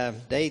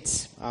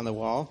Dates on the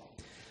wall.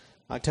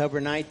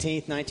 October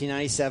 19th,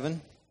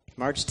 1997,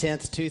 March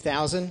 10th,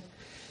 2000,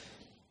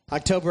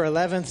 October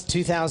 11th,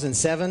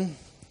 2007,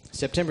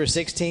 September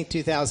 16th,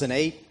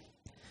 2008,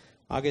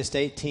 August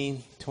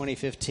 18th,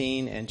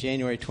 2015, and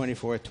January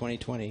 24th,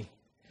 2020.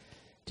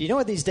 Do you know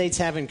what these dates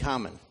have in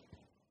common?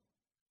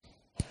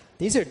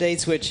 These are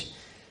dates which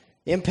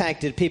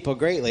impacted people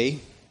greatly.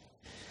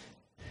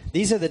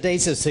 These are the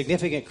dates of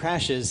significant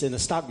crashes in the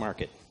stock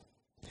market.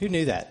 Who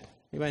knew that?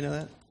 Anybody know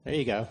that? There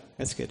you go.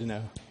 That's good to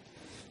know.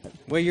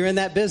 Well, you're in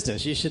that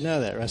business. You should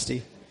know that,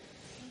 Rusty.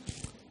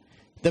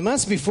 The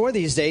months before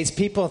these dates,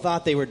 people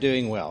thought they were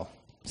doing well.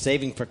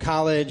 Saving for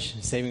college,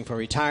 saving for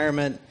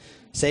retirement,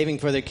 saving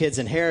for their kids'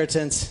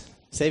 inheritance,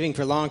 saving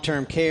for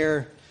long-term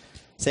care,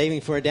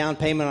 saving for a down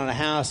payment on a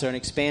house or an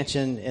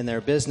expansion in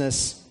their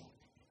business.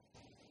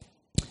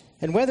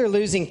 And whether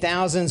losing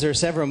thousands or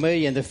several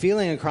million, the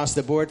feeling across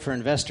the board for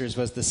investors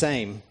was the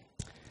same.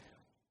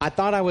 I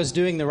thought I was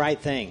doing the right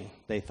thing,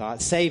 they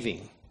thought,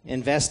 saving,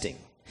 investing.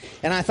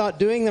 And I thought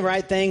doing the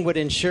right thing would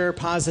ensure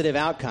positive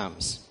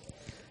outcomes.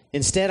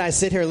 Instead, I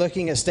sit here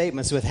looking at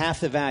statements with half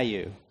the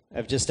value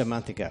of just a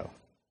month ago.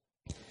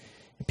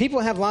 People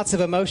have lots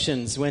of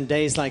emotions when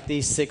days like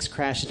these 6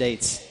 crash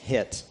dates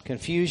hit.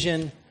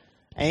 Confusion,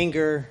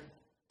 anger,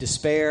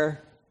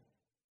 despair,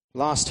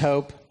 lost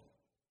hope.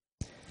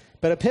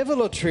 But a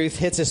pivotal truth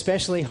hits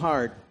especially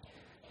hard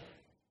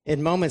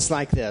in moments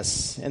like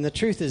this. And the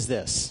truth is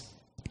this: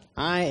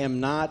 I am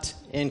not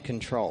in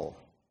control.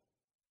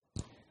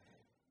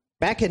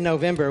 Back in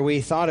November, we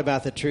thought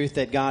about the truth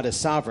that God is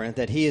sovereign,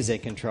 that He is in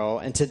control.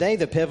 And today,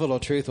 the pivotal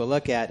truth we'll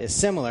look at is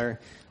similar,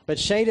 but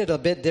shaded a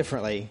bit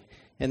differently.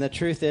 And the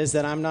truth is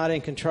that I'm not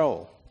in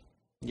control.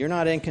 You're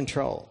not in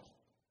control.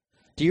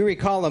 Do you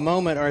recall a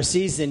moment or a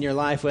season in your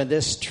life when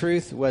this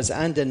truth was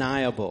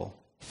undeniable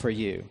for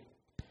you?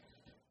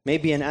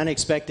 Maybe an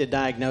unexpected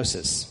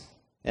diagnosis,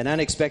 an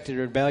unexpected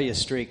rebellious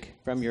streak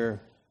from your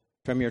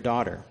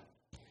daughter,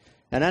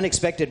 an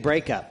unexpected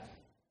breakup,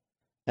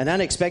 an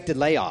unexpected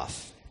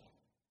layoff.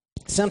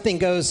 Something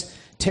goes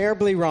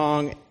terribly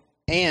wrong,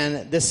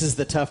 and this is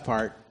the tough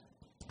part: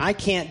 I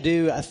can't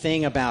do a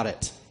thing about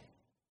it.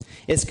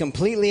 It's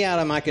completely out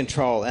of my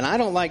control, and I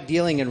don't like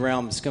dealing in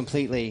realms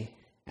completely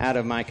out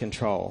of my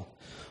control.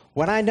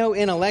 What I know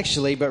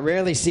intellectually, but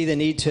rarely see the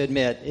need to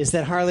admit, is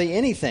that hardly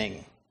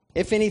anything,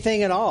 if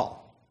anything at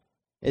all,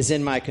 is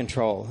in my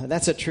control. And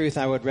that's a truth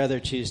I would rather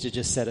choose to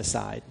just set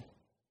aside.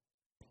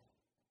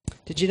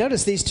 Did you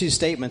notice these 2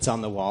 statements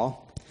on the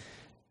wall?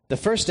 The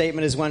first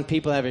statement is one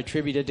people have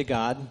attributed to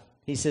God.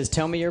 He says,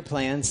 "Tell me your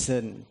plans."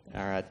 And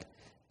all right,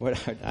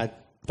 I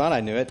thought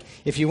I knew it.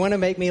 "If you want to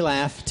make me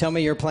laugh, tell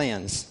me your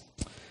plans."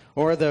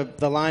 Or the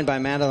line by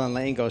Madeleine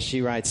L'Engle,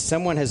 she writes,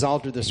 "Someone has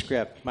altered the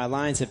script. My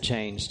lines have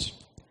changed.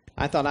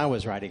 I thought I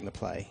was writing the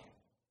play."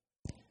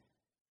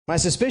 My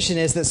suspicion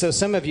is that so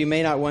some of you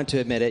may not want to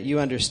admit it,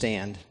 you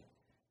understand.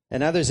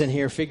 And others in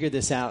here figured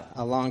this out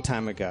a long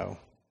time ago.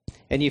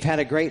 And you've had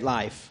a great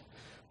life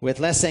with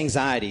less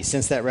anxiety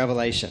since that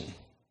revelation.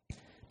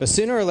 But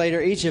sooner or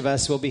later, each of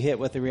us will be hit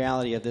with the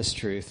reality of this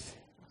truth: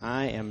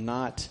 I am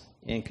not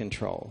in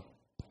control.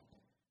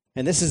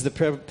 And this is the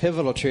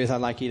pivotal truth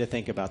I'd like you to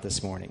think about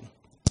this morning.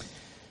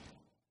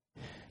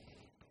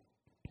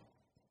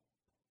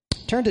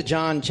 Turn to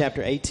John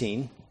chapter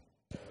 18,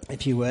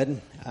 if you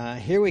would.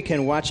 Here we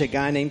can watch a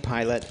guy named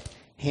Pilate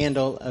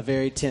handle a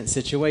very tense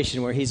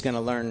situation where he's going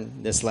to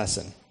learn this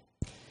lesson.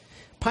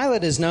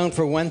 Pilate is known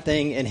for one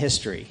thing in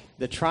history: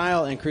 the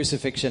trial and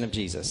crucifixion of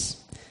Jesus.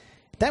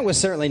 That was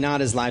certainly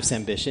not his life's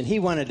ambition. He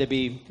wanted to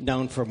be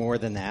known for more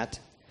than that.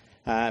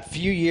 A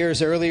few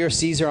years earlier,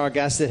 Caesar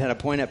Augustus had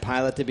appointed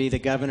Pilate to be the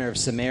governor of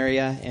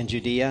Samaria and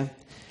Judea.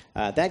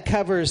 That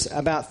covers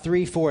about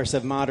 3/4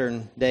 of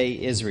modern-day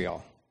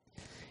Israel.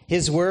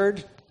 His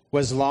word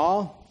was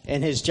law,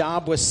 and his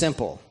job was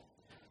simple.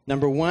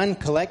 Number 1,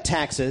 collect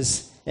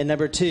taxes, and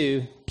number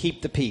 2,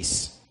 keep the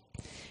peace.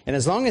 And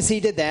as long as he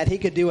did that, he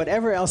could do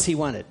whatever else he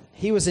wanted.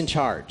 He was in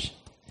charge.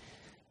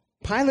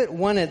 Pilate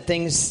wanted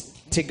things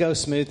to go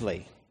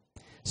smoothly,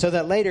 so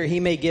that later he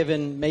may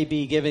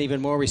be given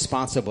even more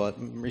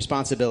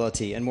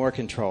responsibility and more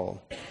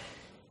control.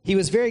 He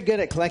was very good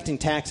at collecting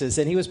taxes,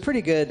 and he was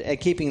pretty good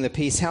at keeping the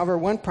peace. However,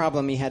 one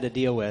problem he had to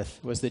deal with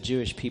was the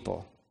Jewish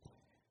people.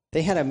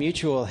 They had a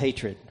mutual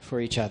hatred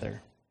for each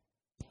other.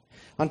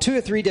 On 2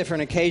 or 3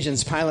 different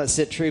occasions, Pilate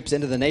sent troops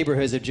into the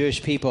neighborhoods of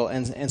Jewish people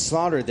and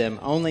slaughtered them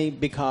only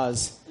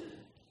because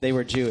they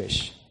were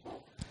Jewish.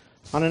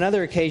 On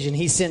another occasion,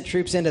 he sent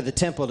troops into the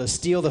temple to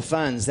steal the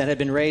funds that had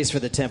been raised for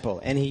the temple,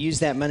 and he used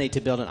that money to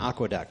build an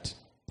aqueduct.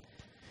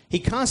 He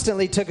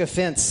constantly took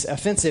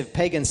offensive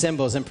pagan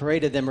symbols and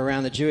paraded them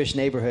around the Jewish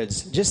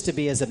neighborhoods just to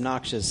be as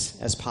obnoxious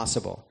as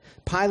possible.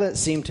 Pilate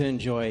seemed to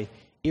enjoy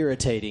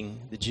irritating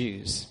the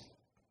Jews.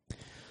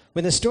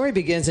 When the story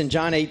begins in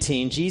John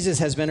 18, Jesus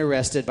has been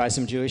arrested by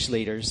some Jewish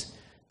leaders,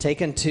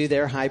 taken to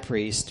their high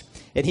priest,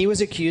 and he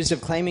was accused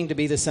of claiming to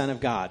be the Son of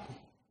God,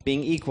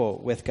 being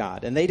equal with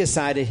God. And they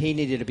decided he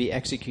needed to be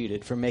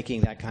executed for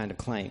making that kind of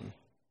claim.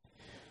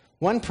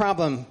 One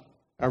problem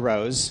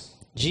arose.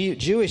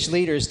 Jewish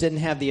leaders didn't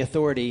have the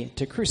authority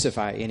to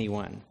crucify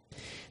anyone.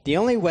 The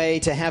only way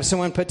to have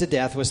someone put to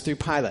death was through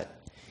Pilate.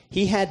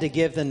 He had to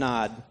give the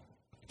nod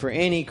for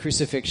any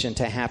crucifixion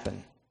to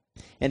happen.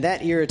 And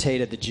that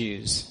irritated the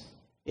Jews.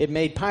 It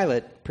made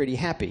Pilate pretty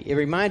happy. It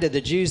reminded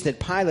the Jews that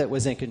Pilate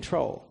was in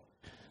control,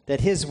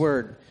 that his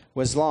word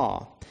was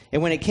law.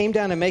 And when it came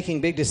down to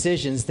making big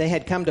decisions, they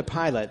had come to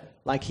Pilate,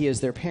 like he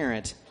is their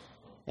parent,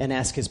 and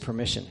asked his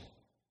permission.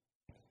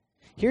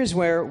 Here's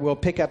where we'll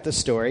pick up the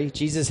story.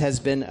 Jesus has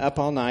been up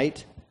all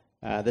night.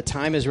 The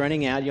time is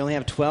running out. You only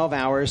have 12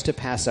 hours to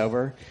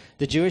Passover.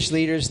 The Jewish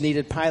leaders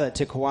needed Pilate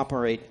to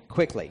cooperate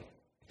quickly.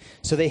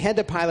 So they head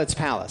to Pilate's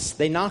palace.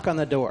 They knock on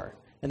the door,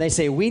 and they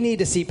say, "We need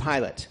to see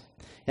Pilate."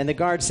 And the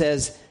guard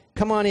says,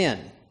 "Come on in."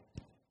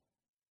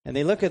 And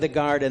they look at the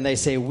guard, and they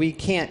say, "We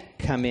can't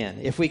come in.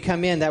 If we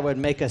come in, that would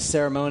make us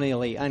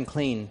ceremonially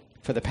unclean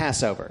for the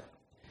Passover."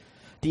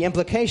 The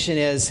implication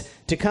is,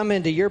 to come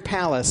into your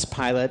palace,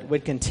 Pilate,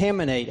 would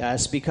contaminate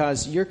us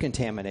because you're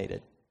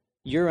contaminated.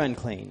 You're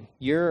unclean.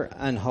 You're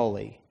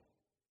unholy.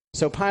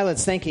 So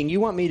Pilate's thinking,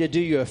 you want me to do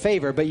you a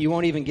favor, but you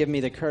won't even give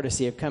me the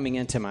courtesy of coming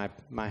into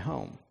my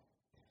home.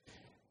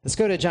 Let's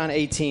go to John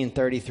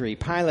 18:33.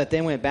 Pilate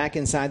then went back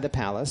inside the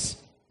palace,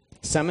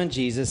 summoned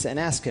Jesus, and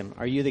asked him,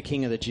 "Are you the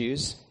king of the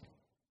Jews?"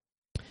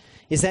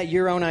 "Is that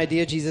your own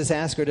idea," Jesus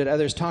asked, "or did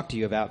others talk to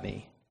you about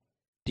me?"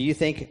 "Do you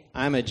think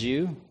I'm a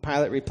Jew?"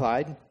 Pilate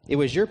replied. "It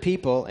was your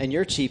people and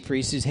your chief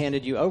priests who's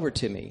handed you over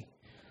to me.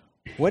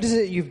 What is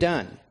it you've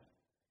done?"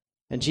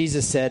 And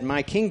Jesus said,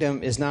 "My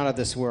kingdom is not of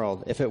this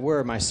world. If it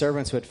were, my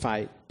servants would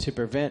fight to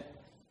prevent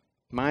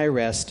my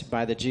arrest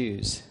by the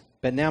Jews.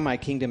 But now my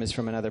kingdom is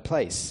from another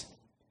place."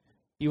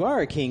 "You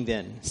are a king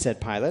then," said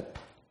Pilate.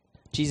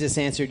 Jesus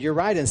answered, "You're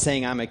right in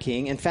saying I'm a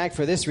king. In fact,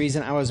 for this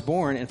reason I was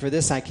born, and for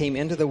this I came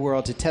into the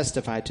world to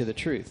testify to the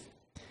truth.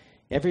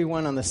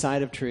 Everyone on the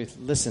side of truth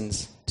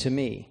listens to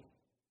me."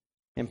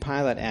 And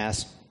Pilate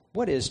asked,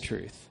 "What is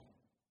truth?"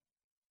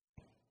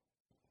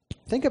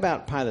 Think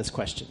about Pilate's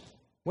question.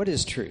 What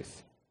is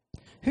truth?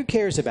 Who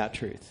cares about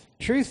truth?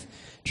 Truth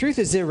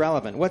is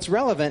irrelevant. What's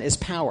relevant is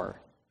power.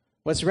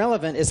 What's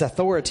relevant is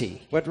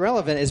authority. What's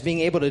relevant is being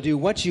able to do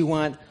what you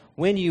want,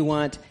 when you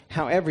want,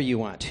 however you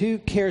want. Who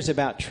cares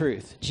about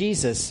truth?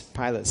 Jesus,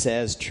 Pilate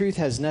says, truth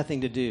has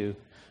nothing to do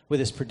with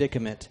this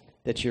predicament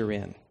that you're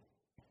in.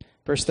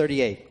 Verse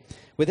 38.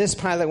 With this,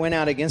 Pilate went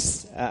out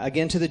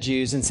again to the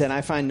Jews and said,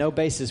 "I find no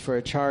basis for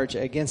a charge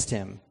against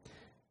him.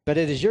 But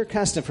it is your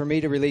custom for me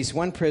to release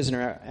one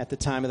prisoner at the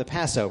time of the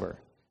Passover.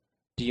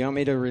 Do you want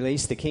me to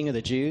release the king of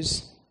the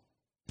Jews?"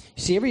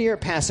 You see, every year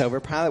at Passover,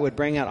 Pilate would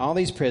bring out all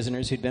these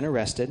prisoners who'd been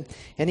arrested,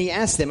 and he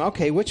asked them,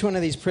 "Okay, which one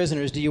of these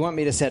prisoners do you want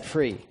me to set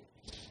free?"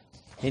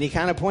 And he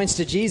kind of points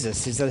to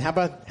Jesus. He said, how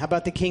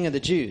about the king of the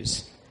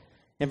Jews?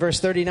 In verse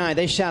 39,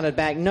 they shouted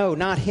back, "No,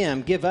 not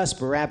him. Give us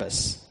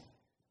Barabbas."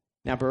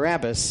 Now,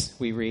 Barabbas,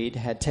 we read,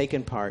 had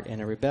taken part in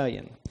a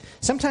rebellion.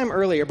 Sometime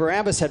earlier,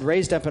 Barabbas had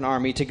raised up an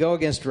army to go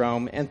against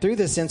Rome, and through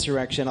this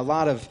insurrection, a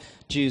lot of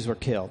Jews were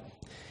killed.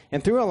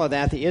 And through all of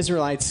that, the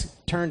Israelites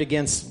turned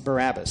against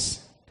Barabbas.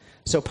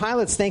 So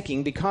Pilate's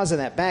thinking, because of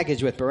that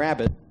baggage with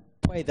Barabbas,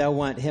 they'll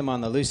want him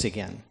on the loose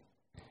again.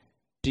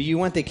 "Do you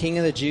want the king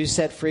of the Jews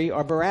set free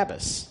or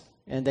Barabbas?"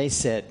 And they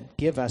said,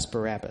 "Give us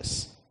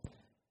Barabbas."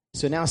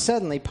 So now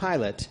suddenly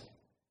Pilate,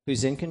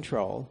 who's in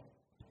control,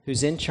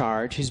 who's in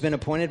charge, who's been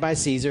appointed by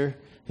Caesar,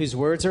 whose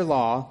words are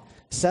law,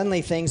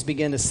 suddenly things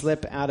begin to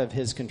slip out of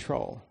his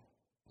control.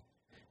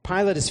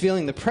 Pilate is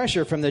feeling the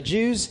pressure from the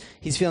Jews.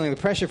 He's feeling the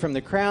pressure from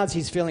the crowds.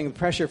 He's feeling the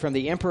pressure from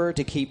the emperor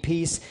to keep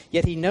peace.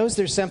 Yet he knows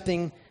there's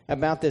something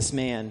about this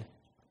man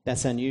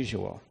that's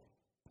unusual.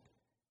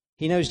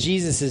 He knows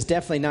Jesus is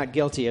definitely not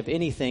guilty of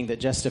anything that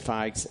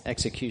justifies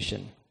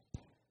execution.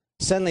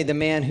 Suddenly, the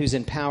man who's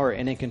in power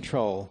and in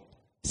control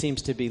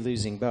seems to be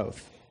losing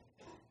both.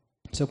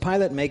 So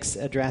Pilate makes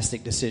a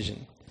drastic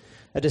decision,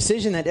 a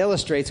decision that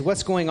illustrates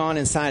what's going on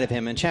inside of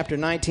him. In chapter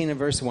 19 and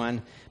verse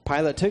 1,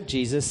 Pilate took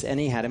Jesus and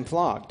he had him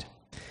flogged.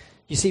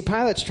 You see,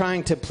 Pilate's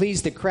trying to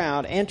please the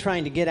crowd and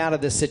trying to get out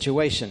of this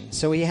situation.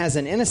 So he has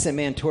an innocent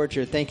man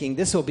tortured, thinking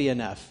this will be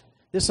enough.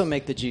 This will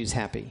make the Jews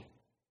happy.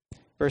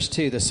 Verse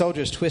 2, the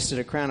soldiers twisted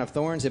a crown of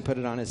thorns and put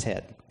it on his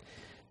head.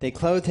 They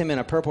clothed him in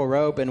a purple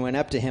robe and went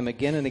up to him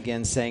again and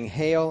again, saying,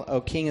 "Hail,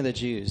 O King of the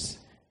Jews!"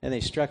 And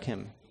they struck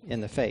him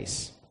in the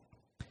face.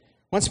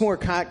 Once more,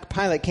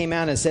 Pilate came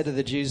out and said to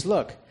the Jews,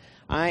 "Look,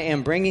 I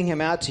am bringing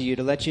him out to you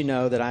to let you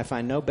know that I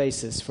find no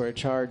basis for a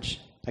charge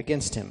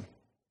against him."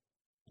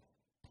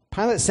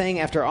 Pilate saying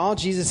after all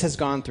Jesus has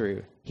gone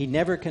through, he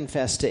never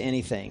confessed to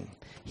anything.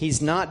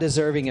 He's not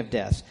deserving of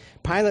death.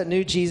 Pilate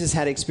knew Jesus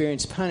had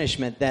experienced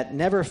punishment that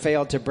never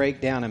failed to break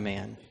down a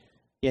man,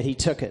 yet he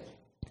took it,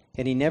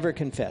 and he never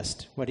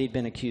confessed what he'd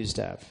been accused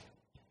of.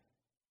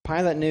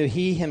 Pilate knew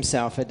he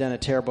himself had done a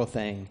terrible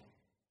thing.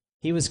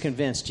 He was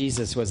convinced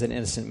Jesus was an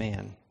innocent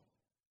man.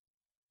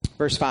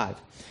 Verse 5.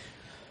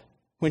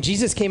 When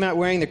Jesus came out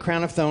wearing the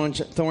crown of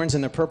thorns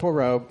and the purple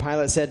robe,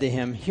 Pilate said to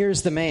him,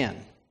 "Here's the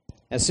man."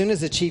 As soon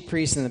as the chief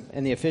priests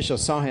and the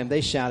officials saw him,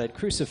 they shouted,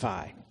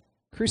 "Crucify!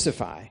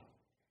 Crucify!"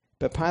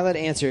 But Pilate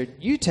answered,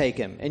 "You take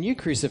him and you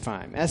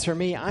crucify him. As for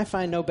me, I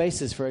find no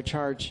basis for a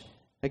charge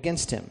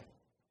against him."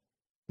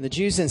 And the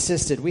Jews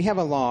insisted, "We have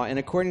a law, and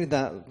according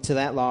to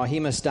that law, he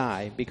must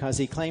die, because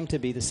he claimed to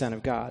be the Son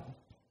of God."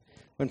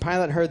 When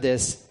Pilate heard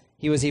this,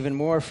 he was even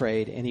more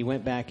afraid, and he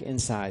went back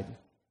inside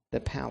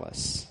the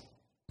palace.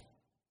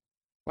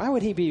 Why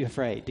would he be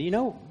afraid? Do you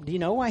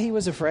know why he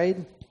was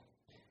afraid?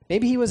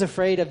 Maybe he was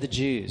afraid of the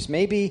Jews.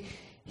 Maybe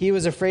he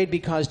was afraid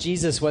because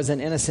Jesus was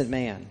an innocent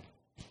man.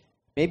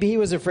 Maybe he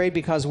was afraid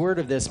because word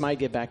of this might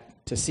get back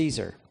to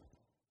Caesar.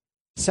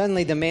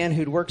 Suddenly, the man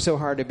who'd worked so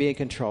hard to be in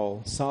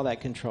control saw that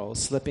control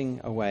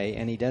slipping away,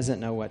 and he doesn't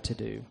know what to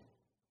do.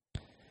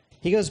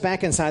 He goes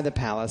back inside the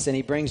palace, and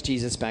he brings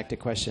Jesus back to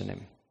question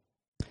him.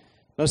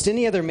 Most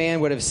any other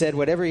man would have said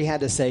whatever he had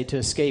to say to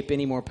escape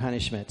any more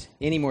punishment,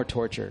 any more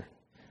torture.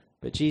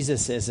 But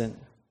Jesus isn't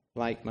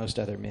like most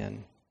other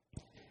men.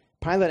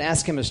 Pilate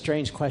asked him a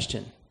strange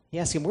question. He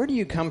asked him, "Where do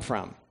you come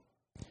from?"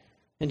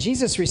 And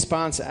Jesus'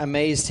 response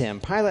amazed him.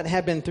 Pilate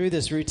had been through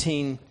this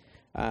routine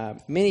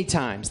many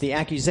times, the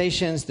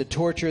accusations, the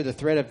torture, the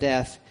threat of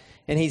death,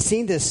 and he'd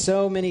seen this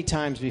so many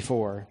times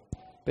before.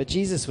 But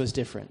Jesus was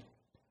different.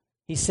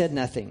 He said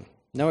nothing,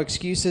 no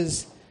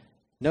excuses,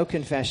 no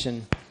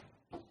confession,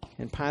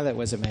 and Pilate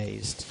was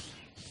amazed.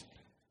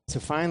 So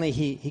finally,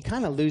 he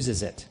kind of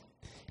loses it.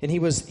 And he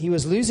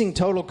was losing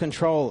total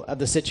control of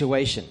the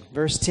situation.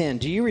 Verse 10,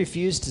 "Do you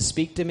refuse to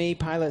speak to me?"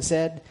 Pilate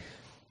said.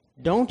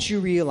 "Don't you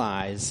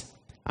realize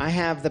I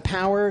have the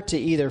power to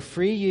either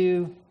free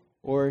you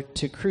or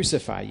to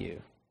crucify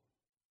you?"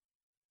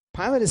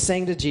 Pilate is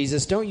saying to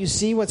Jesus, "Don't you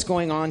see what's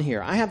going on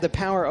here? I have the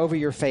power over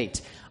your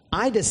fate.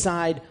 I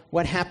decide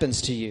what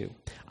happens to you.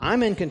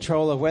 I'm in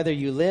control of whether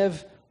you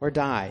live or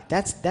die.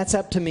 That's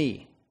up to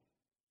me."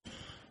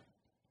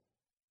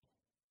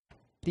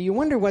 Do you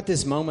wonder what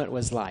this moment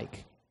was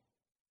like?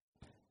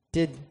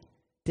 Did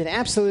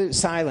absolute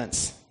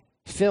silence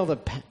fill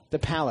the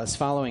palace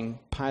following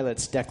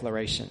Pilate's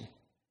declaration?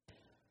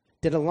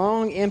 Did a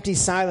long, empty,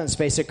 silent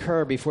space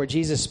occur before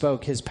Jesus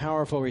spoke his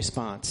powerful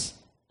response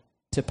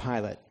to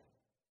Pilate?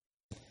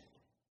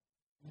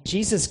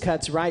 Jesus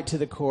cuts right to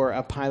the core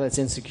of Pilate's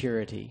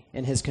insecurity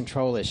and his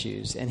control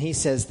issues, and he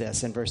says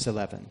this in verse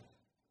 11.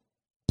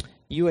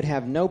 "You would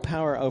have no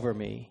power over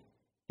me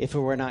if it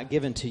were not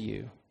given to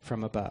you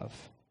from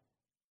above."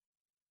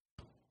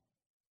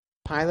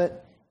 Pilate,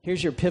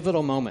 here's your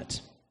pivotal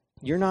moment.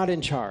 You're not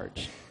in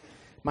charge.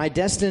 My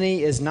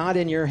destiny is not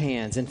in your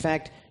hands. In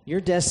fact, your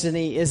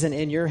destiny isn't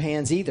in your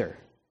hands either.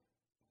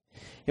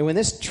 And when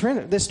this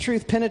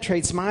truth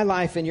penetrates my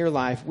life and your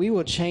life, we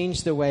will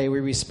change the way we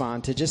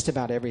respond to just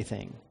about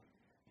everything.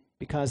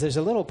 Because there's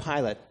a little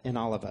Pilate in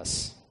all of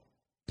us.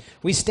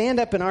 We stand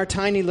up in our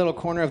tiny little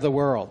corner of the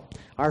world,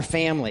 our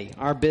family,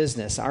 our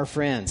business, our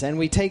friends, and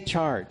we take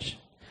charge.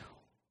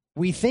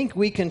 We think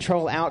we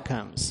control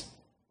outcomes.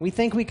 We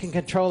think we can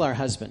control our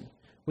husband.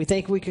 We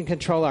think we can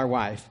control our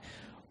wife.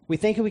 We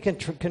think we can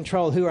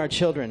control who our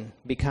children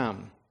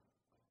become.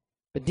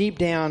 But deep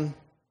down,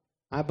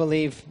 I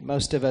believe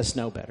most of us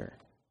know better.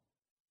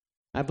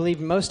 I believe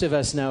most of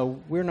us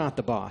know we're not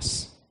the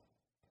boss.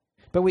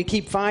 But we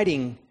keep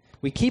fighting.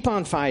 We keep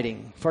on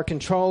fighting for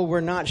control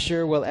we're not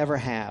sure we'll ever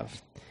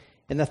have.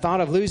 And the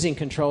thought of losing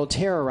control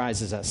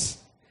terrorizes us.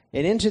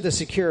 And into the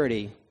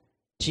security,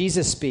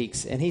 Jesus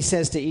speaks, and he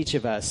says to each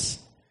of us,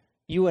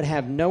 "You would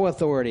have no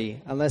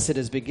authority unless it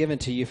has been given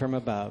to you from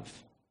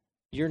above.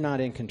 You're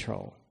not in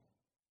control."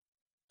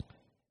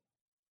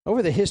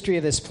 Over the history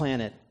of this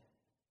planet,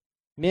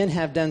 men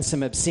have done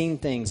some obscene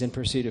things in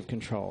pursuit of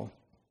control.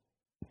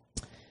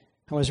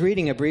 I was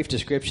reading a brief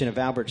description of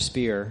Albert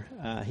Speer.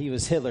 He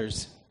was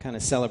Hitler's kind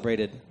of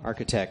celebrated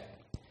architect,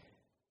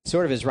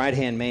 sort of his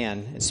right-hand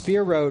man. And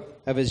Speer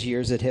wrote of his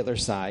years at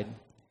Hitler's side,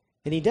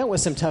 and he dealt with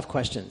some tough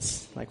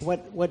questions, like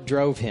what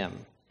drove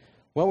him?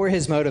 What were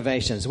his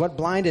motivations? What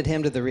blinded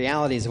him to the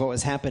realities of what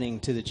was happening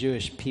to the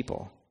Jewish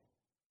people?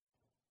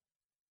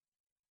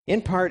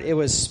 In part, it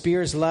was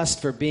Speer's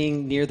lust for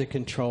being near the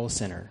control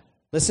center.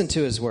 Listen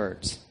to his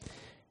words.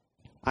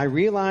 "I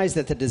realized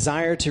that the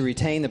desire to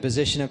retain the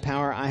position of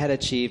power I had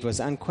achieved was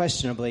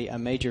unquestionably a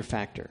major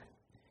factor.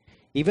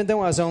 Even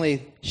though I was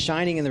only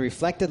shining in the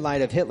reflected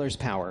light of Hitler's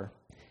power,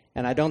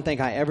 and I don't think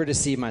I ever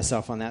deceived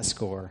myself on that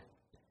score,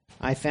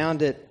 I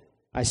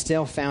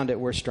still found it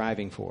worth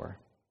striving for.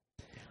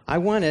 I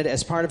wanted,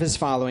 as part of his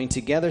following,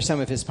 to gather some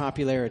of his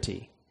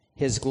popularity,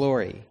 his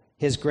glory,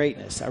 his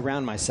greatness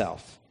around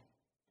myself.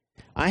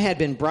 I had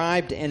been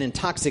bribed and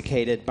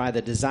intoxicated by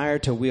the desire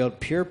to wield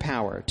pure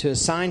power, to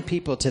assign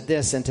people to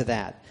this and to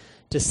that,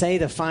 to say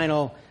the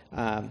final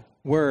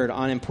word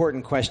on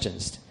important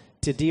questions,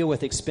 to deal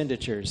with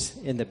expenditures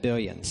in the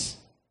billions.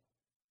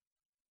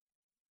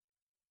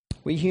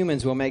 We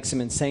humans will make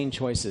some insane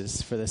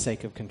choices for the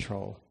sake of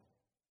control."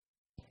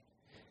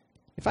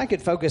 If I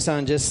could focus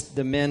on just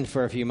the men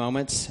for a few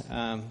moments,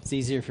 it's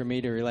easier for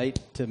me to relate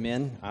to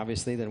men,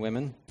 obviously, than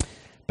women.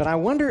 But I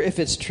wonder if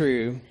it's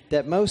true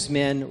that most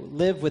men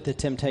live with the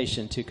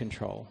temptation to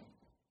control.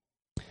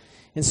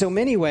 In so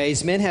many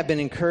ways, men have been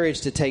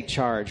encouraged to take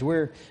charge.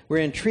 We're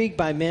intrigued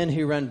by men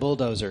who run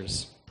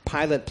bulldozers,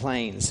 pilot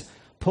planes,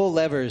 pull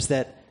levers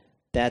that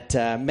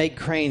make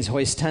cranes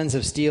hoist tons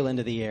of steel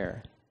into the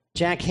air,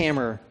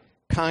 jackhammer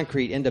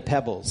concrete into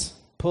pebbles,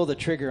 pull the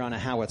trigger on a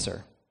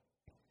howitzer.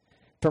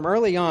 From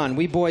early on,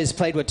 we boys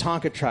played with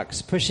Tonka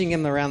trucks, pushing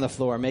them around the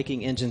floor,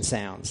 making engine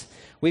sounds.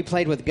 We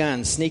played with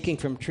guns, sneaking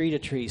from tree to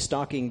tree,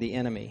 stalking the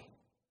enemy.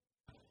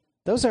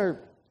 Those are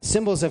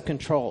symbols of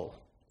control,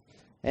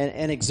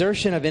 an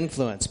exertion of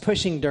influence,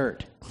 pushing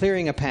dirt,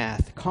 clearing a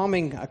path,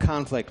 calming a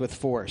conflict with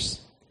force.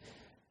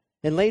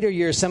 In later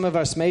years, some of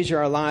us measure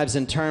our lives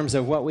in terms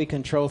of what we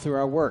control through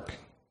our work.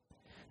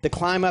 The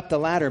climb up the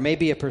ladder may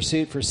be a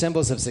pursuit for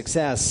symbols of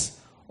success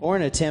or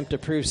an attempt to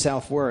prove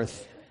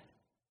self-worth,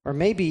 or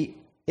maybe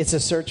it's a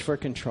search for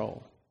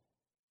control.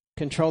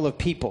 Control of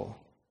people,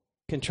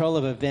 control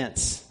of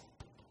events,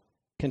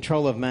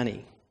 control of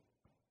money.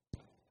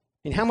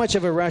 And how much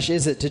of a rush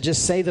is it to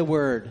just say the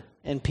word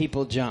and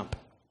people jump?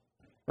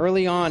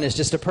 Early on, it's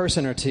just a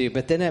person or two,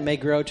 but then it may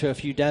grow to a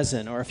few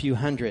dozen or a few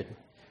hundred,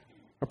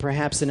 or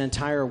perhaps an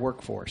entire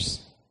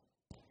workforce.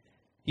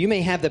 You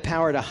may have the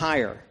power to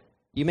hire.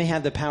 You may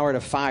have the power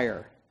to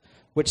fire,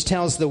 which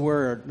tells the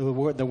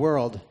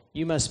world,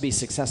 you must be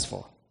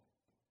successful.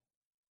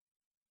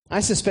 I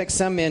suspect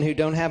some men who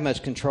don't have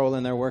much control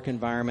in their work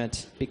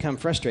environment become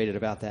frustrated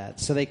about that.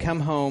 So they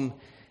come home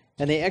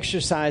and they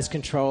exercise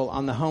control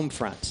on the home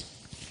front.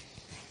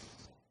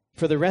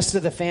 For the rest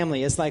of the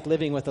family, it's like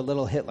living with a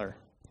little Hitler,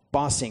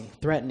 bossing,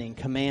 threatening,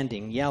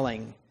 commanding,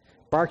 yelling,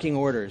 barking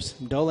orders,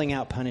 doling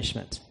out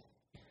punishment.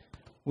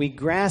 We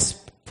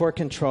grasp for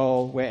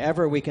control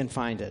wherever we can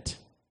find it.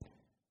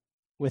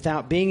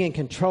 Without being in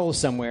control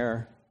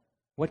somewhere,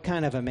 what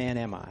kind of a man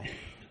am I?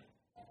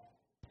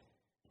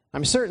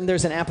 I'm certain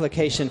there's an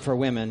application for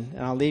women,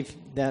 and I'll leave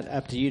that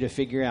up to you to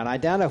figure out. I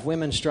doubt if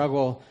women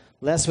struggle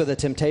less with the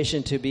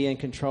temptation to be in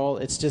control.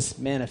 It's just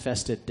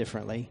manifested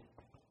differently.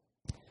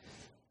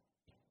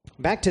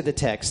 Back to the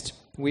text.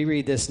 We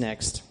read this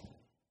next.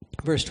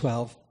 Verse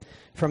 12.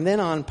 From then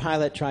on,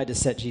 Pilate tried to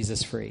set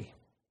Jesus free.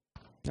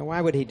 Now,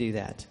 why would he do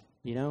that?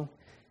 You know,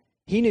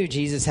 he knew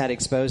Jesus had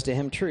exposed to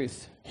him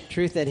truth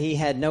that he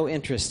had no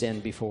interest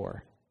in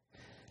before.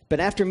 But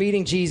after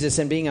meeting Jesus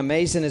and being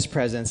amazed in his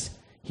presence,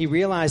 he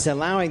realized that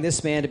allowing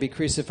this man to be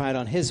crucified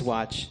on his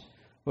watch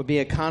would be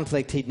a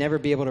conflict he'd never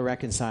be able to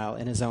reconcile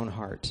in his own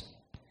heart.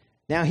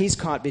 Now he's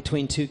caught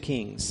between two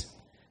kings,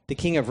 the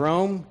king of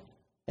Rome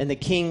and the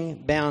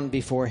king bound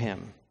before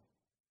him.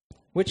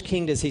 Which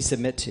king does he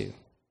submit to?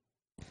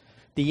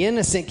 The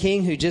innocent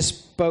king who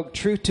just spoke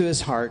truth to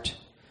his heart,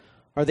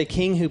 or the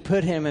king who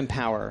put him in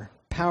power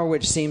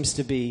which seems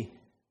to be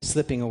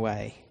slipping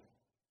away?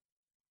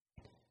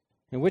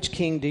 And which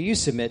king do you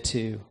submit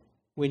to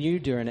when you're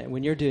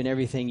doing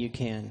everything you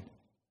can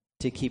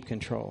to keep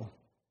control?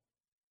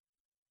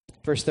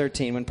 Verse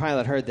 13, when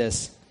Pilate heard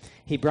this,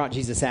 he brought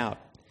Jesus out,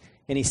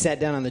 and he sat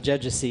down on the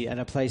judge's seat at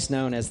a place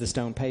known as the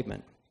Stone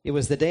Pavement. It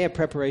was the day of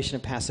preparation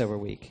of Passover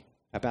week,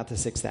 about the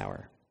 6th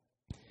hour.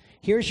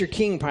 Here's your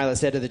king, Pilate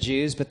said to the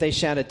Jews, but they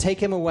shouted, take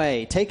him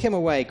away,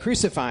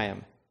 crucify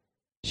him.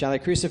 Shall I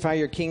crucify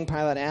your king?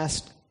 Pilate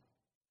asked.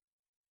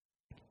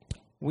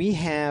 We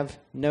have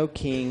no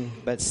king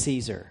but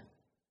Caesar,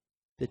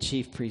 the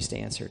chief priest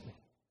answered.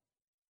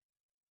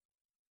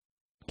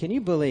 Can you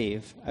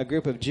believe a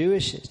group of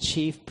Jewish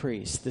chief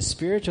priests, the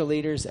spiritual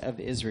leaders of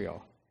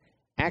Israel,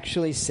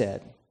 actually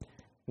said,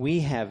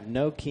 we have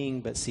no king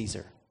but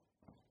Caesar?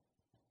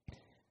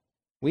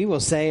 We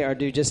will say or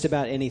do just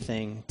about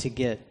anything to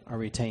get or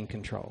retain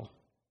control.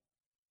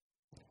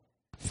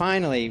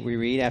 Finally, we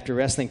read, after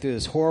wrestling through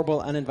this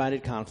horrible,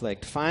 uninvited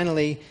conflict,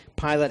 finally,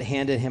 Pilate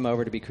handed him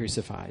over to be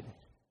crucified.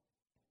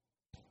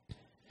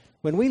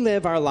 When we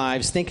live our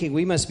lives thinking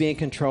we must be in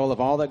control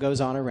of all that goes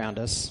on around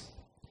us,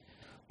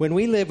 when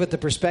we live with the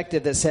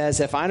perspective that says,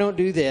 if I don't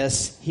do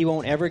this, he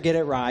won't ever get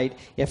it right.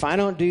 If I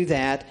don't do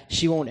that,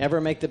 she won't ever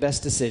make the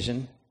best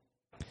decision.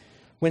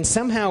 When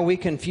somehow we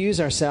confuse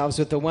ourselves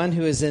with the one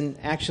who is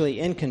actually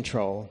in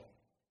control,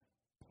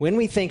 when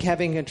we think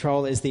having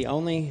control is the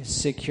only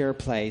secure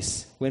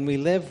place, when we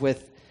live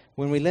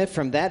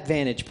from that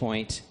vantage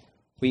point,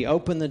 we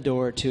open the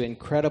door to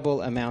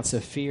incredible amounts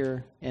of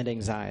fear and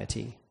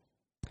anxiety.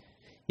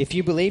 If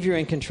you believe you're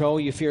in control,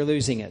 you fear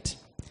losing it.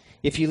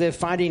 If you live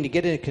fighting to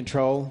get into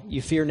control,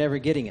 you fear never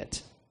getting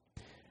it.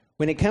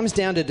 When it comes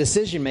down to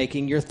decision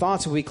making, your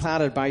thoughts will be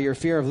clouded by your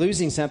fear of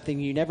losing something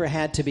you never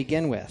had to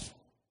begin with.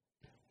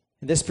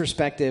 This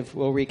perspective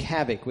will wreak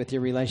havoc with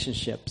your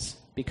relationships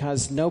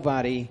because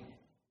nobody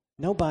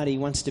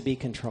wants to be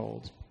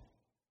controlled.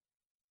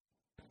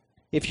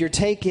 If your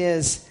take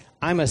is,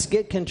 I must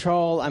get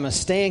control, I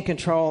must stay in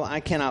control, I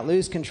cannot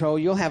lose control,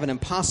 you'll have an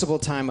impossible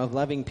time of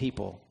loving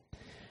people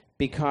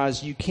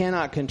because you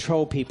cannot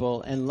control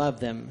people and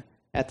love them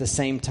at the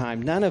same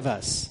time. None of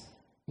us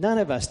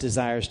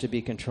desires to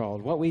be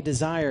controlled. What we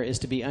desire is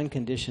to be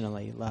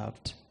unconditionally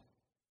loved.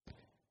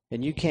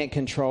 And you can't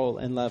control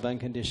and love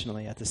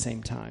unconditionally at the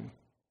same time.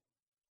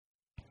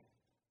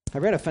 I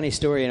read a funny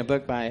story in a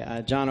book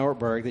by John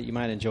Ortberg that you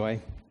might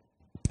enjoy.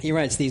 He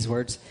writes these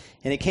words,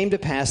 "And it came to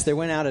pass, there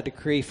went out a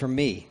decree from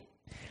me.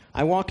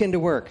 I walk into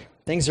work.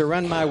 Things are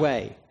run my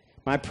way.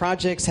 My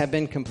projects have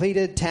been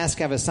completed.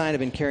 Tasks I've assigned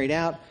have been carried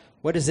out.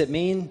 What does it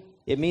mean?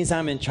 It means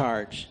I'm in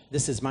charge.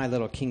 This is my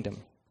little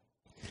kingdom.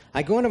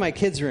 I go into my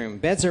kids' room.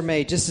 Beds are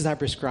made just as I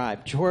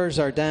prescribed. Chores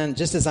are done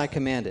just as I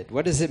commanded.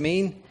 What does it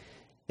mean?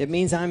 It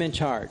means I'm in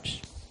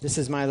charge. This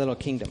is my little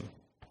kingdom.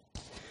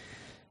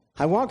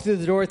 I walk through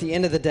the door at the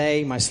end of the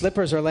day. My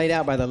slippers are laid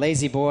out by the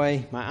lazy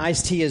boy. My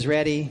iced tea is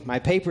ready. My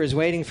paper is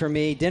waiting for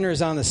me. Dinner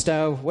is on the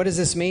stove. What does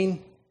this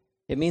mean?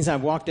 It means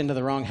I've walked into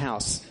the wrong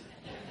house."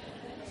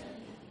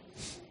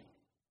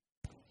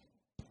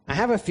 I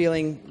have a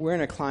feeling we're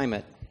in a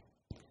climate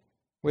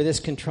where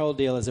this control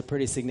deal is a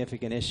pretty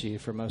significant issue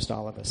for most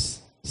all of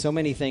us. So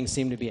many things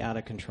seem to be out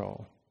of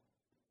control.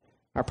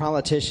 Our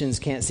politicians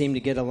can't seem to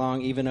get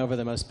along even over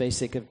the most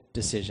basic of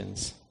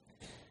decisions.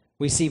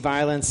 We see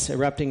violence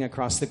erupting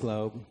across the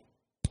globe,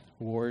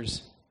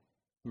 wars,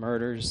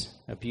 murders,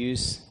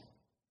 abuse,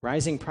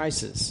 rising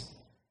prices,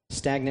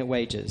 stagnant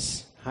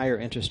wages, higher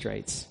interest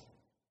rates.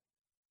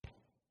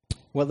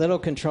 What little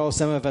control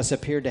some of us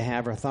appeared to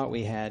have or thought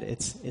we had,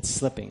 it's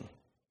slipping.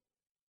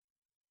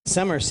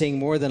 Some are seeing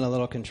more than a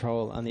little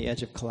control on the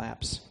edge of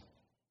collapse.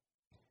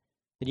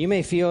 And you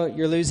may feel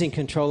you're losing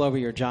control over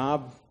your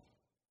job,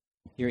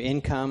 your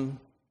income,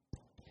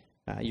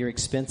 your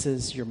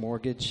expenses, your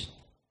mortgage.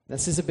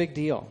 This is a big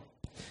deal.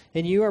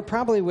 And you are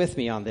probably with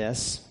me on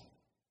this.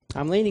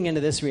 I'm leaning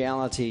into this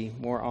reality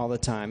more all the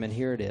time, and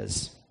here it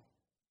is.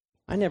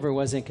 I never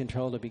was in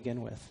control to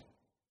begin with.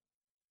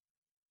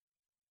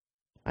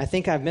 I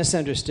think I've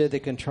misunderstood the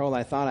control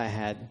I thought I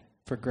had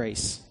for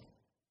grace.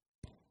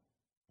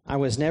 I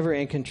was never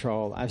in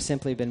control. I've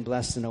simply been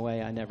blessed in a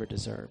way I never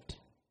deserved.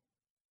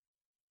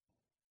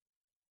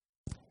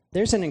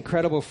 There's an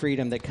incredible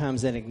freedom that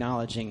comes in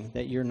acknowledging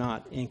that you're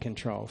not in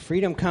control.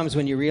 Freedom comes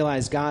when you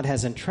realize God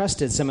has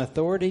entrusted some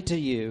authority to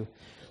you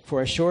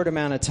for a short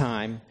amount of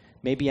time,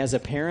 maybe as a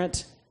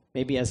parent,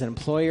 maybe as an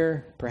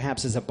employer,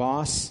 perhaps as a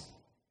boss.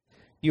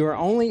 You are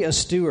only a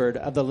steward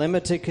of the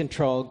limited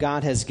control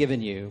God has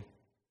given you,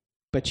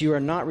 but you are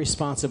not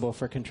responsible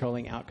for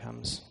controlling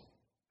outcomes.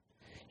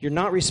 You're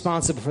not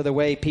responsible for the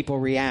way people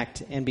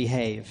react and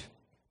behave.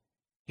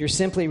 You're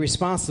simply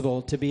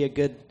responsible to be a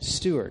good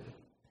steward,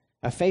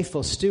 a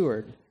faithful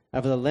steward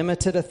of the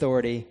limited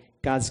authority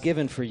God's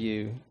given for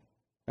you,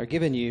 or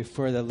given you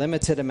for the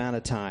limited amount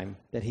of time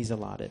that He's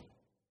allotted.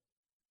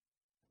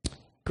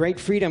 Great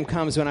freedom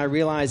comes when I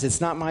realize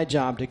it's not my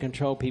job to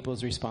control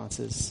people's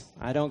responses.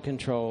 I don't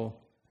control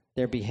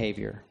their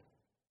behavior.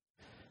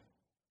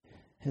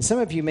 And some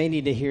of you may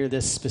need to hear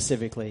this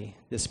specifically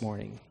this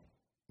morning.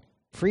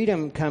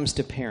 Freedom comes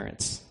to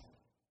parents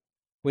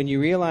when you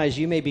realize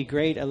you may be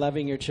great at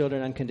loving your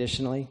children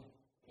unconditionally.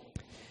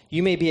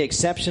 You may be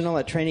exceptional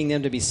at training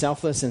them to be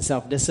selfless and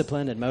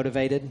self-disciplined and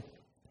motivated.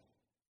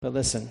 But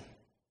listen,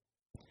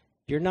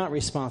 you're not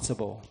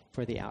responsible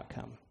for the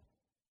outcome.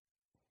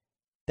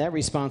 That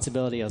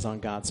responsibility is on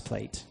God's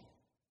plate.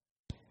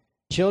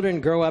 Children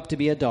grow up to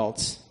be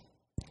adults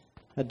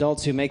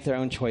who make their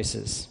own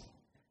choices,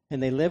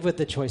 and they live with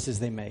the choices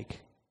they make,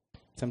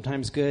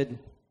 sometimes good,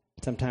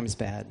 sometimes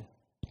bad.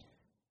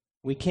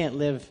 We can't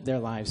live their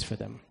lives for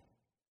them.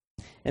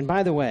 And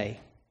by the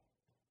way,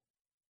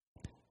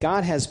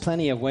 God has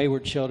plenty of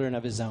wayward children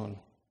of His own,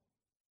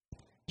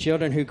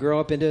 children who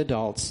grow up into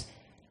adults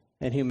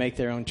and who make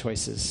their own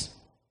choices.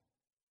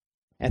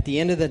 At the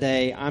end of the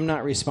day, I'm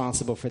not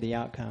responsible for the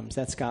outcomes.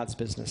 That's God's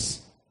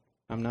business.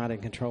 I'm not in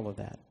control of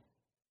that.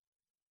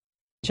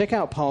 Check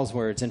out Paul's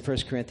words in 1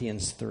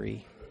 Corinthians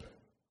 3.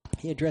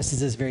 He addresses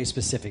this very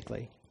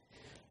specifically.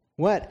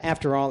 What,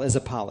 after all, is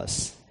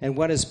Apollos? And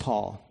what is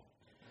Paul?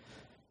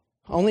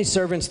 Only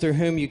servants through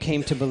whom you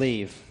came to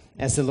believe,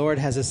 as the Lord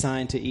has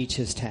assigned to each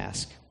his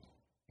task.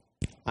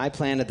 I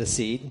planted the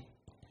seed,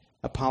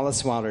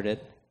 Apollos watered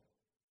it,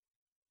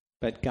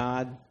 but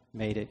God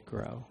made it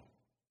grow.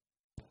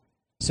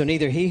 So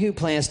neither he who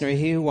plants nor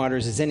he who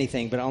waters is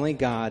anything, but only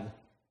God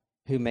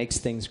who makes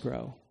things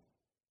grow.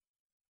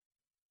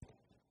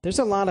 There's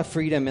a lot of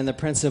freedom in the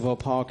principle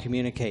Paul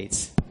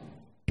communicates.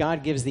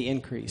 God gives the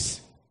increase.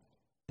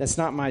 That's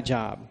not my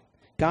job.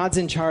 God's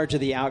in charge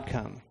of the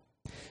outcome.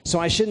 So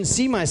I shouldn't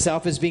see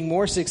myself as being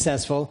more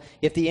successful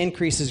if the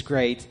increase is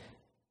great,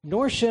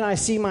 nor should I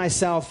see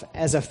myself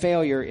as a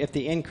failure if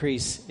the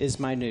increase is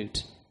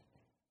minute.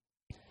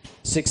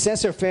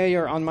 Success or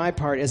failure on my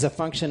part is a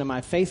function of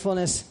my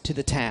faithfulness to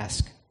the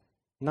task,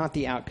 not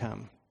the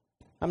outcome.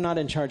 I'm not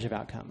in charge of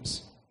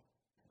outcomes.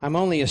 I'm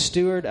only a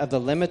steward of the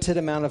limited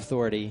amount of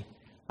authority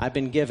I've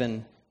been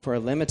given for a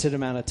limited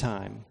amount of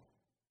time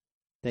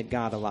that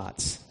God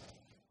allots.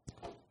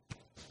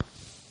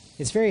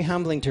 It's very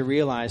humbling to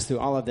realize through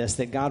all of this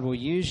that God will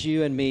use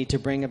you and me to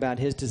bring about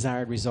His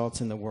desired results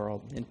in the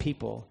world, in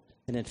people,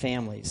 and in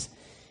families.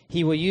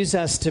 He will use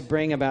us to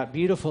bring about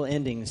beautiful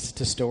endings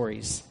to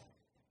stories.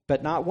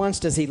 But not once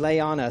does He lay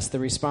on us the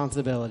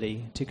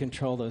responsibility to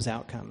control those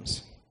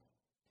outcomes.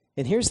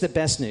 And here's the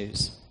best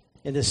news.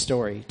 in this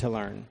story to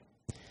learn.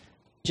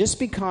 Just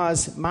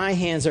because my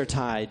hands are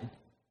tied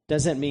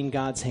doesn't mean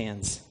God's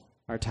hands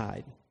are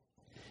tied.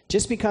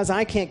 Just because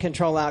I can't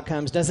control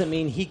outcomes doesn't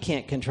mean he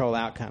can't control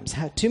outcomes.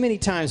 Too many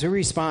times we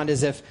respond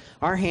as if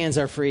our hands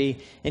are free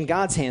and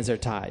God's hands are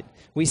tied.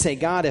 We say,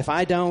 God, if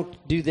I don't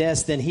do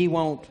this, then he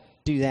won't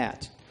do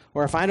that.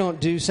 Or if I don't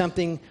do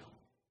something,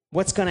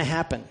 what's going to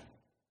happen?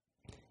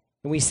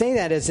 And we say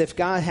that as if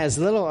God has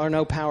little or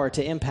no power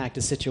to impact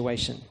a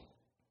situation.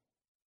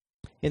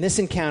 In this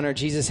encounter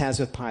Jesus has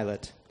with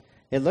Pilate,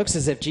 it looks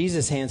as if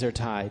Jesus' hands are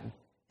tied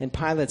and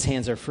Pilate's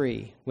hands are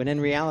free, when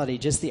in reality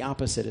just the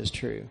opposite is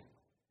true.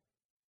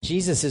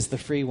 Jesus is the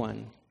free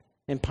one,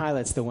 and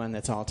Pilate's the one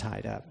that's all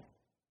tied up.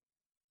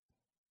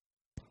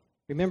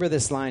 Remember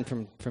this line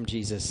from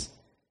Jesus.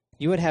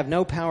 You would have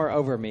no power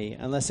over me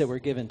unless it were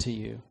given to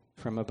you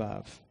from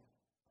above.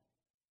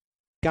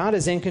 God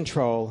is in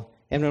control,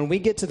 and when we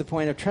get to the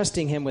point of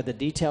trusting him with the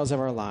details of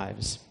our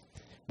lives,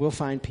 we'll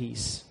find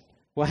peace.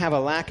 We'll have a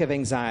lack of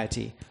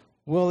anxiety.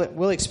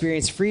 We'll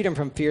experience freedom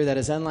from fear that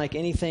is unlike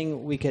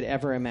anything we could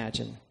ever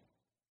imagine.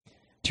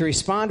 To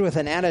respond with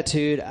an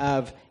attitude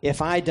of,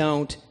 if I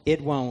don't,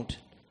 it won't,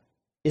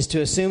 is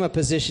to assume a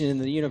position in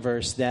the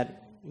universe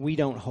that we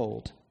don't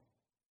hold.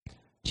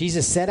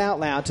 Jesus said out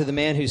loud to the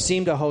man who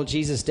seemed to hold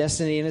Jesus'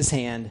 destiny in his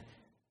hand,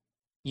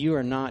 you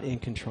are not in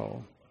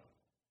control.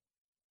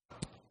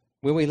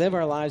 Will we live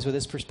our lives with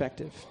this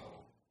perspective?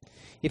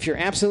 If you're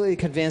absolutely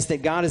convinced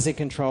that God is in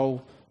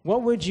control,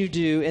 what would you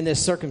do in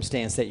this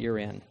circumstance that you're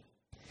in?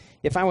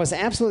 If I was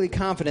absolutely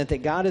confident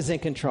that God is in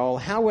control,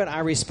 how would I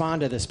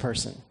respond to this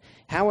person?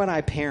 How would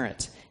I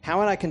parent? How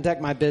would I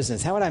conduct my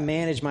business? How would I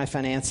manage my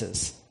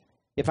finances?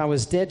 If I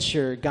was dead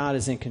sure God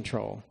is in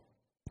control.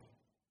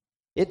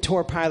 It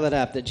tore Pilate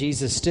up that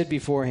Jesus stood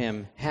before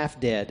him half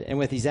dead and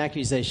with these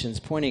accusations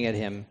pointing at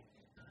him.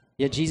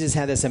 Yet Jesus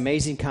had this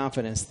amazing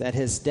confidence that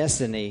his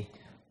destiny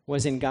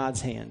was in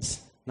God's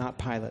hands, not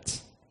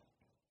Pilate's.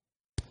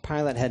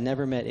 Pilate had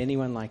never met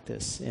anyone like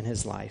this in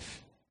his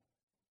life.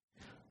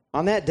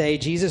 On that day,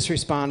 Jesus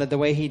responded the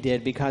way he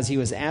did because he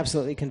was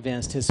absolutely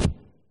convinced his...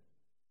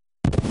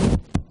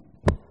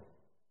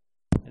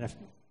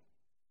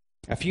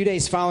 A few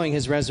days following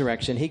his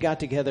resurrection, he got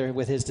together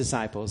with his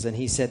disciples and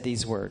he said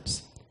these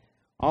words,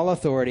 all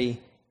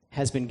authority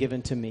has been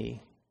given to me.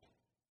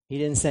 He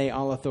didn't say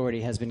all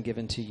authority has been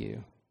given to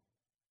you.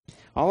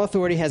 All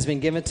authority has been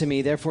given to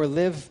me, therefore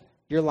live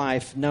your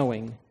life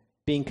knowing,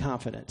 being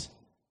confident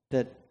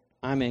that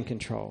I'm in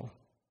control.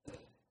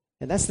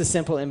 And that's the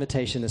simple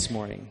invitation this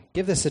morning.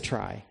 Give this a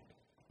try.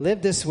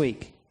 Live this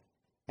week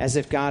as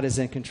if God is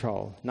in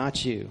control,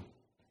 not you,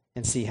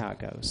 and see how it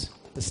goes.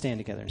 Let's stand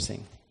together and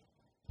sing.